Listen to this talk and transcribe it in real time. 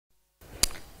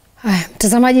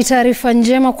Mtazamaji, taarifa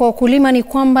njema kwa wakulima ni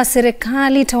kwamba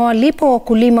serikali itawalipa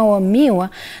wakulima wa miwa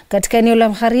katika eneo la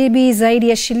magharibi zaidi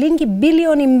ya shilingi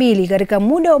bilioni 2 katika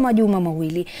muda wa majuma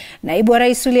mawili. Naibu wa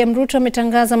rais Ruto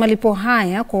ametangaza malipo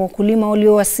haya kwa wakulima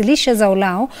waliowasilisha zao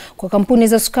lao kwa kampuni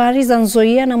za sukari za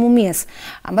Nzoia na Mumias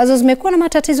ambazo zimekuwa na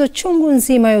matatizo chungu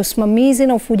nzima ya usimamizi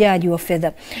na ufujaji wa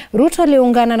fedha. Ruto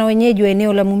aliungana na wenyeji wa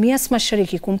eneo la Mumias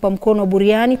Mashariki kumpa mkono wa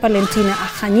buriani Palentina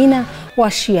Akhanyina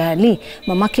Washiali.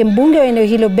 Mamake mbunge wa eneo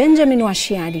hilo Benjamin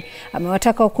Washiali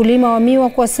amewataka wakulima wa miwa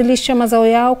kuwasilisha mazao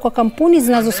yao kwa kampuni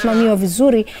zinazosimamiwa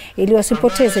vizuri ili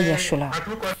wasipoteze jasho lao.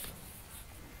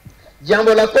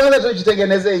 Jambo la kwanza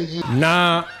tujitengeneze njia.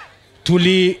 Na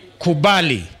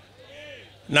tulikubali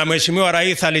na Mheshimiwa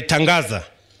Rais alitangaza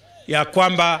ya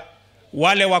kwamba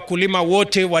wale wakulima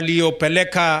wote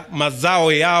waliopeleka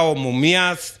mazao yao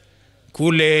Mumias,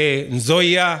 kule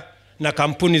Nzoia na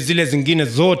kampuni zile zingine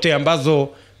zote ambazo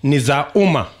ni za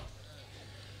umma,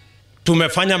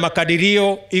 tumefanya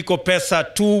makadirio, iko pesa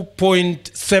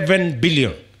 2.7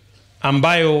 billion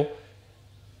ambayo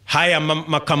haya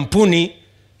makampuni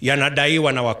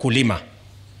yanadaiwa na wakulima.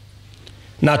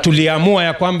 Na tuliamua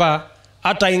ya kwamba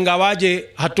hata ingawaje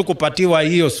hatukupatiwa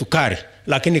hiyo sukari,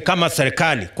 lakini kama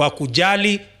serikali kwa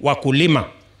kujali wakulima,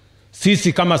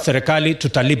 sisi kama serikali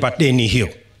tutalipa deni hiyo.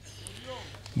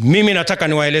 Mimi nataka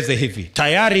niwaeleze hivi,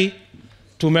 tayari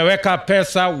tumeweka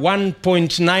pesa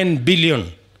 1.9 billion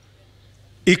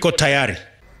iko tayari.